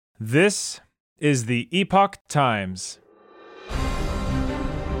This is the Epoch Times.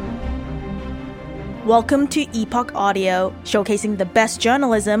 Welcome to Epoch Audio, showcasing the best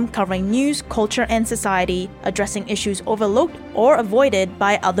journalism covering news, culture, and society, addressing issues overlooked or avoided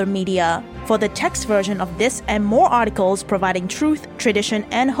by other media. For the text version of this and more articles providing truth, tradition,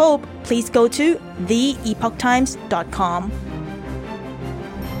 and hope, please go to theepochtimes.com.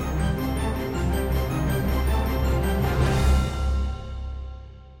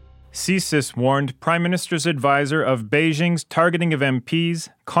 CSIS warned Prime Minister's advisor of Beijing's targeting of MPs,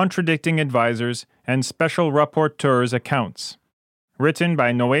 contradicting advisors, and special rapporteur's accounts. Written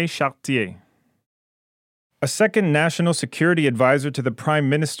by Noé Chartier. A second national security advisor to the Prime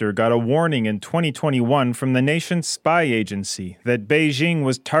Minister got a warning in 2021 from the nation's spy agency that Beijing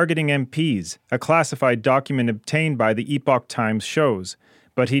was targeting MPs, a classified document obtained by the Epoch Times shows,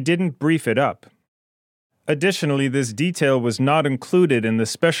 but he didn't brief it up. Additionally, this detail was not included in the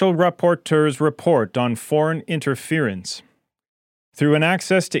Special Rapporteur's report on foreign interference. Through an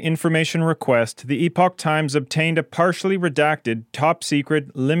access to information request, the Epoch Times obtained a partially redacted,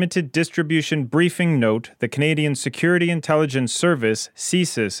 top-secret, limited distribution briefing note the Canadian Security Intelligence Service,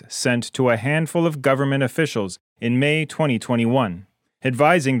 CSIS, sent to a handful of government officials in May 2021,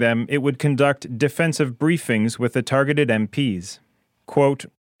 advising them it would conduct defensive briefings with the targeted MPs. Quote,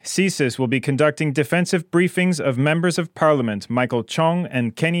 CSIS will be conducting defensive briefings of members of Parliament Michael Chong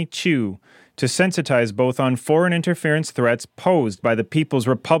and Kenny Chiu to sensitize both on foreign interference threats posed by the People's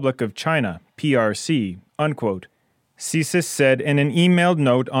Republic of China, PRC, unquote, CSIS said in an emailed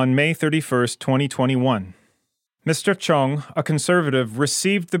note on May 31, 2021. Mr. Chong, a conservative,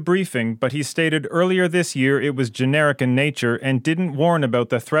 received the briefing, but he stated earlier this year it was generic in nature and didn't warn about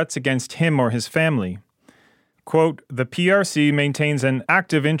the threats against him or his family. Quote, the PRC maintains an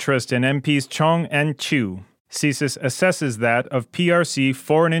active interest in MPs Chong and Chiu. CSIS assesses that of PRC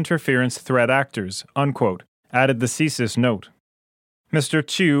foreign interference threat actors, unquote, added the CSIS note. Mr.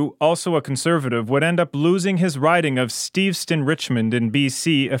 Chiu, also a conservative, would end up losing his riding of Steveston Richmond in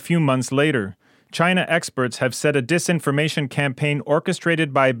BC a few months later. China experts have said a disinformation campaign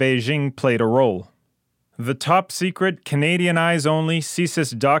orchestrated by Beijing played a role. The top-secret, Canadian eyes-only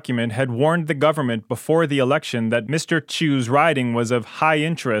CSIS document had warned the government before the election that Mr. Chiu's riding was of high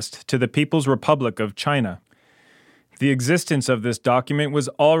interest to the People's Republic of China. The existence of this document was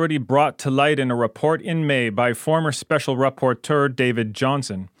already brought to light in a report in May by former Special Rapporteur David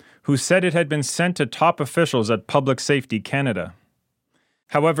Johnson, who said it had been sent to top officials at Public Safety Canada.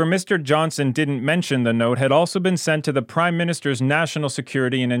 However, Mr. Johnson didn't mention the note had also been sent to the Prime Minister's National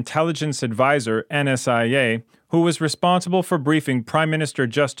Security and Intelligence Advisor, NSIA, who was responsible for briefing Prime Minister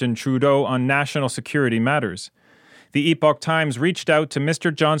Justin Trudeau on national security matters. The Epoch Times reached out to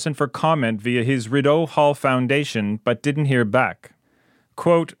Mr. Johnson for comment via his Rideau Hall Foundation, but didn't hear back.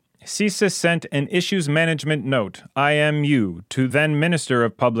 Quote, CSIS sent an Issues Management Note, IMU, to then Minister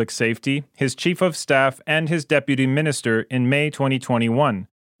of Public Safety, his Chief of Staff, and his Deputy Minister in May 2021,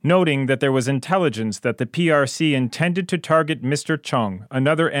 noting that there was intelligence that the PRC intended to target Mr. Chong,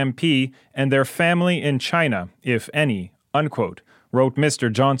 another MP, and their family in China, if any, unquote, wrote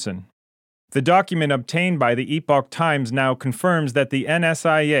Mr. Johnson. The document obtained by the Epoch Times now confirms that the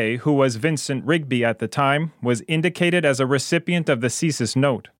NSIA, who was Vincent Rigby at the time, was indicated as a recipient of the CSIS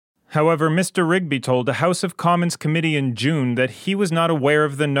note. However, Mr. Rigby told a House of Commons committee in June that he was not aware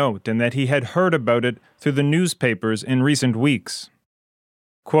of the note and that he had heard about it through the newspapers in recent weeks.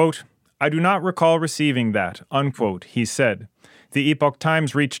 Quote, I do not recall receiving that, unquote, he said. The Epoch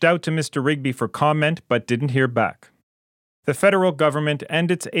Times reached out to Mr. Rigby for comment but didn't hear back. The federal government and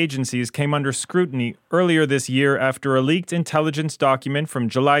its agencies came under scrutiny earlier this year after a leaked intelligence document from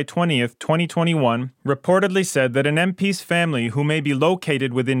July 20th, 2021 reportedly said that an MP's family who may be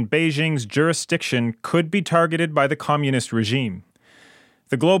located within Beijing's jurisdiction could be targeted by the communist regime.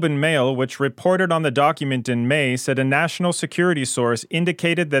 The Globe and Mail, which reported on the document in May, said a national security source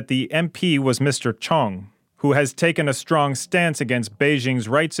indicated that the MP was Mr. Chong, who has taken a strong stance against Beijing's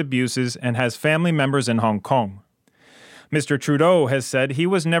rights abuses and has family members in Hong Kong. Mr. Trudeau has said he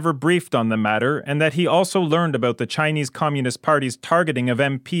was never briefed on the matter and that he also learned about the Chinese Communist Party's targeting of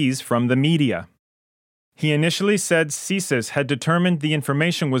MPs from the media. He initially said CSIS had determined the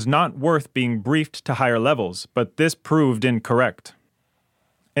information was not worth being briefed to higher levels, but this proved incorrect.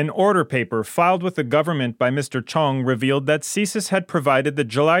 An order paper filed with the government by Mr. Chong revealed that CSIS had provided the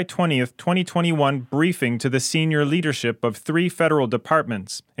July 20th, 2021 briefing to the senior leadership of 3 federal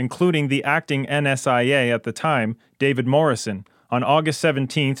departments, including the acting NSIA at the time, David Morrison, on August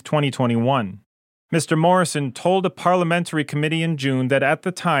 17th, 2021. Mr. Morrison told a parliamentary committee in June that at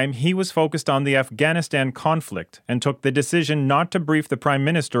the time he was focused on the Afghanistan conflict and took the decision not to brief the Prime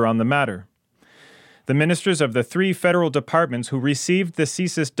Minister on the matter. The ministers of the 3 federal departments who received the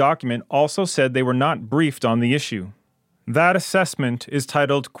CSIS document also said they were not briefed on the issue. That assessment is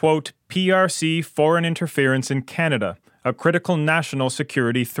titled, quote, PRC Foreign Interference in Canada, a Critical National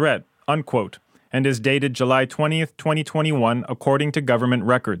Security Threat, unquote, and is dated July 20th, 2021, according to government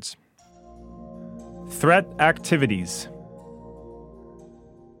records. Threat activities.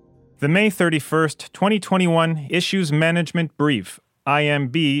 The May 31st, 2021 Issues Management Brief,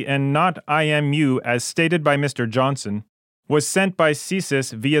 IMB and not IMU as stated by Mr. Johnson, was sent by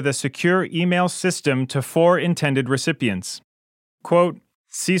CSIS via the secure email system to 4 intended recipients. Quote,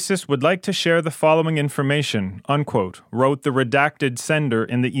 CSIS would like to share the following information, unquote, wrote the redacted sender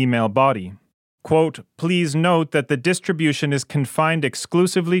in the email body. Quote, please note that the distribution is confined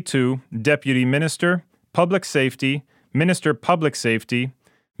exclusively to Deputy Minister, Public Safety, Minister Public Safety,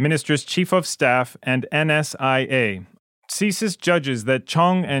 Minister's Chief of Staff, and NSIA. CSIS judges that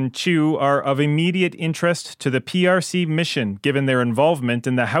Chong and Chiu are of immediate interest to the PRC mission given their involvement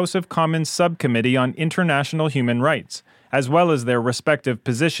in the House of Commons Subcommittee on International Human Rights, as well as their respective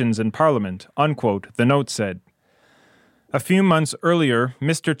positions in Parliament, unquote, the note said. A few months earlier,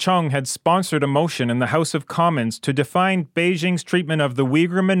 Mr. Chong had sponsored a motion in the House of Commons to define Beijing's treatment of the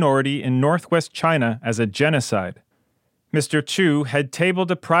Uyghur minority in northwest China as a genocide. Mr. Chu had tabled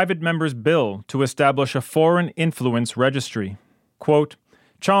a private member's bill to establish a foreign influence registry. Quote,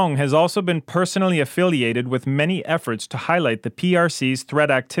 Chong has also been personally affiliated with many efforts to highlight the PRC's threat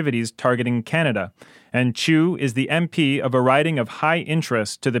activities targeting Canada, and Chu is the MP of a riding of high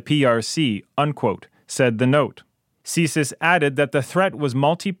interest to the PRC, unquote, said the note. CSIS added that the threat was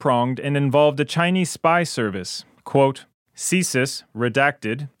multi-pronged and involved a Chinese spy service. Quote, CSIS,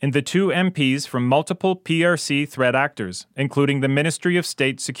 redacted, and the 2 MPs from multiple PRC threat actors, including the Ministry of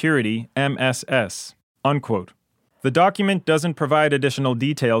State Security, MSS, unquote. The document doesn't provide additional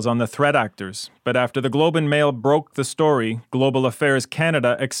details on the threat actors, but after the Globe and Mail broke the story, Global Affairs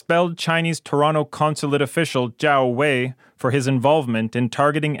Canada expelled Chinese Toronto consulate official Zhao Wei for his involvement in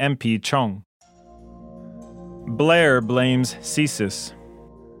targeting MP Chong. Blair blames CSIS.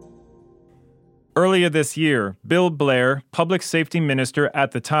 Earlier this year, Bill Blair, Public Safety Minister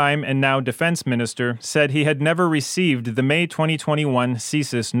at the time and now Defense Minister, said he had never received the May 2021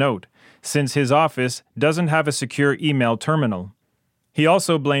 CSIS note, since his office doesn't have a secure email terminal. He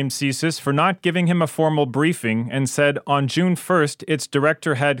also blamed CSIS for not giving him a formal briefing and said on June 1st its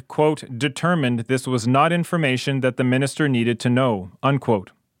director had, quote, determined this was not information that the minister needed to know,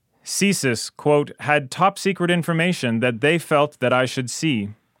 unquote. CSIS, quote, had top-secret information that they felt that I should see,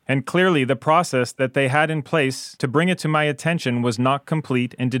 and clearly the process that they had in place to bring it to my attention was not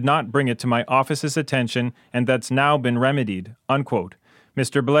complete and did not bring it to my office's attention, and that's now been remedied, unquote,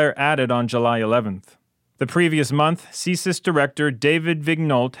 Mr. Blair added on July 11th. The previous month, CSIS Director David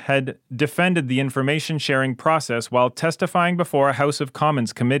Vignault had defended the information-sharing process while testifying before a House of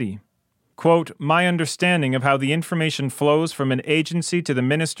Commons committee. Quote, my understanding of how the information flows from an agency to the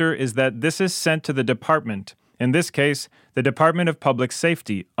minister is that this is sent to the department, in this case, the Department of Public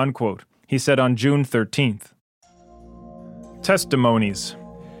Safety, unquote, he said on June 13th. Testimonies.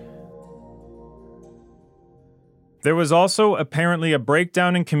 There was also apparently a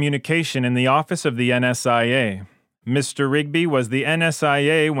breakdown in communication in the office of the NSIA. Mr. Rigby was the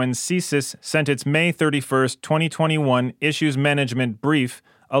NSIA when CSIS sent its May 31st, 2021 Issues Management Brief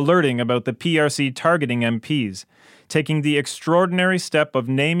alerting about the PRC targeting MPs, taking the extraordinary step of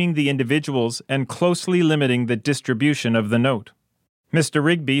naming the individuals and closely limiting the distribution of the note. Mr.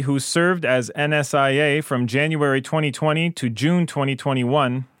 Rigby, who served as NSIA from January 2020 to June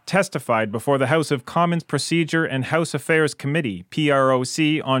 2021, testified before the House of Commons Procedure and House Affairs Committee,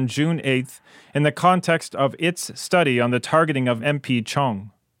 PROC, on June 8th in the context of its study on the targeting of MP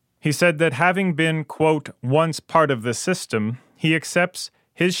Chong. He said that having been, quote, once part of the system, he accepts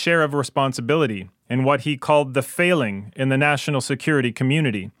his share of responsibility in what he called the failing in the national security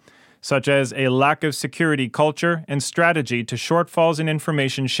community, such as a lack of security culture and strategy to shortfalls in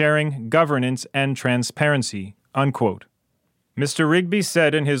information sharing, governance, and transparency, unquote. Mr. Rigby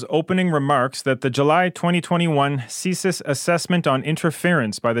said in his opening remarks that the July 2021 CSIS assessment on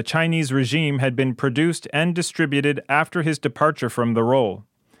interference by the Chinese regime had been produced and distributed after his departure from the role.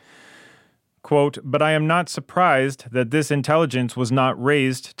 Quote, but I am not surprised that this intelligence was not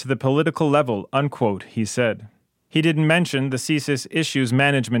raised to the political level, unquote, he said. He didn't mention the CSIS Issues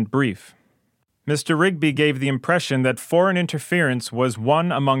Management Brief. Mr. Rigby gave the impression that foreign interference was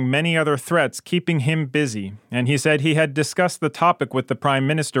one among many other threats keeping him busy, and he said he had discussed the topic with the Prime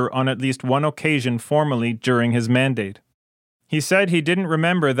Minister on at least one occasion formally during his mandate. He said he didn't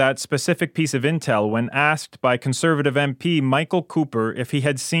remember that specific piece of intel when asked by Conservative MP Michael Cooper if he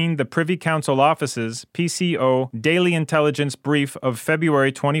had seen the Privy Council Office's PCO Daily Intelligence Brief of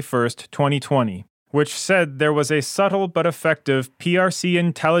February 21, 2020. Which said there was a subtle but effective PRC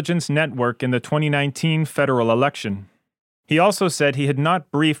intelligence network in the 2019 federal election. He also said he had not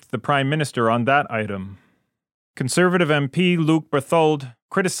briefed the Prime Minister on that item. Conservative MP Luc Berthold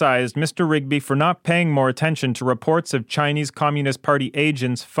criticized Mr. Rigby for not paying more attention to reports of Chinese Communist Party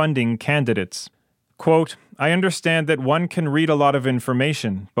agents funding candidates. Quote, "I understand that one can read a lot of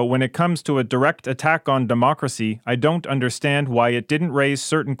information, but when it comes to a direct attack on democracy, I don't understand why it didn't raise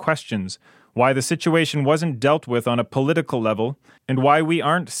certain questions, why the situation wasn't dealt with on a political level, and why we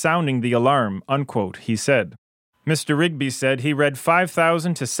aren't sounding the alarm," unquote, he said. Mr. Rigby said he read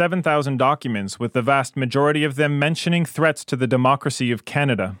 5,000 to 7,000 documents, with the vast majority of them mentioning threats to the democracy of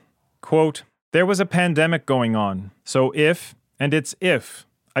Canada. Quote, "There was a pandemic going on, so if, and it's if,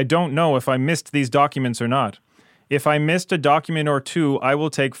 I don't know if I missed these documents or not. If I missed a document or two, I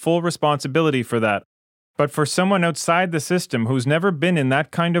will take full responsibility for that. But for someone outside the system who's never been in that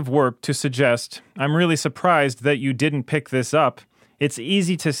kind of work to suggest, I'm really surprised that you didn't pick this up. It's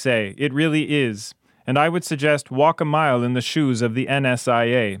easy to say, it really is. And I would suggest walk a mile in the shoes of the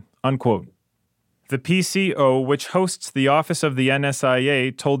NSIA," unquote. The PCO, which hosts the office of the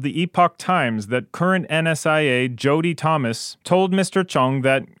NSIA, told the Epoch Times that current NSIA Jody Thomas told Mr. Chong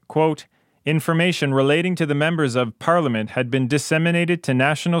that, quote, "information relating to the members of Parliament had been disseminated to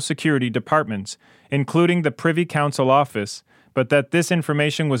national security departments, including the Privy Council Office, but that this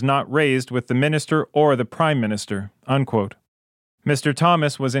information was not raised with the Minister or the Prime Minister," unquote. Mr.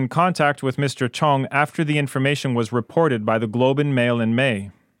 Thomas was in contact with Mr. Chong after the information was reported by the Globe and Mail in May.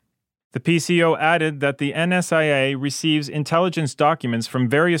 The PCO added that the NSIA receives intelligence documents from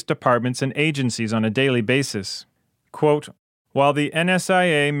various departments and agencies on a daily basis. Quote, "While the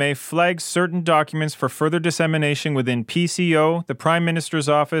NSIA may flag certain documents for further dissemination within PCO, the Prime Minister's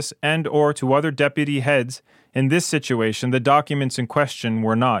office, and or to other deputy heads, in this situation the documents in question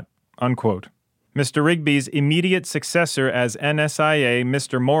were not," unquote. Mr. Rigby's immediate successor as NSIA,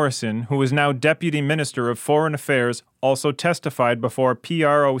 Mr. Morrison, who is now Deputy Minister of Foreign Affairs, also testified before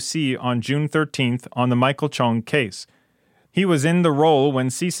PROC on June 13th on the Michael Chong case. He was in the role when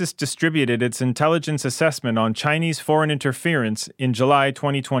CSIS distributed its intelligence assessment on Chinese foreign interference in July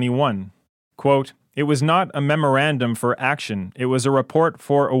 2021. Quote, "It was not a memorandum for action, it was a report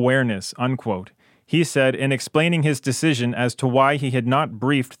for awareness," unquote, he said in explaining his decision as to why he had not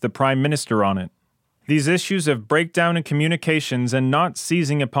briefed the Prime Minister on it. These issues of breakdown in communications and not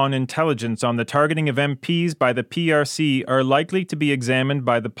seizing upon intelligence on the targeting of MPs by the PRC are likely to be examined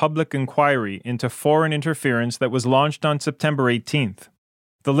by the public inquiry into foreign interference that was launched on September 18th.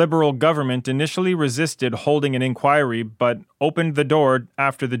 The Liberal government initially resisted holding an inquiry but opened the door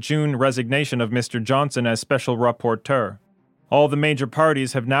after the June resignation of Mr. Johnson as Special Rapporteur. All the major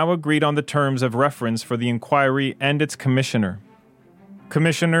parties have now agreed on the terms of reference for the inquiry and its commissioner.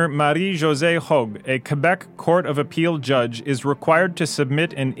 Commissioner Marie-Josée Hogue, a Quebec Court of Appeal judge, is required to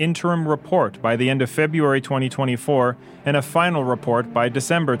submit an interim report by the end of February 2024 and a final report by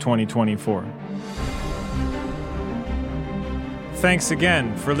December 2024. Thanks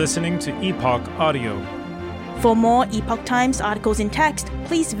again for listening to Epoch Audio. For more Epoch Times articles in text,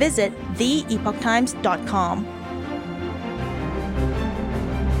 please visit theepochtimes.com.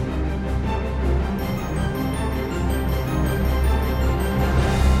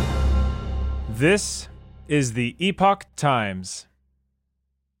 This is the Epoch Times.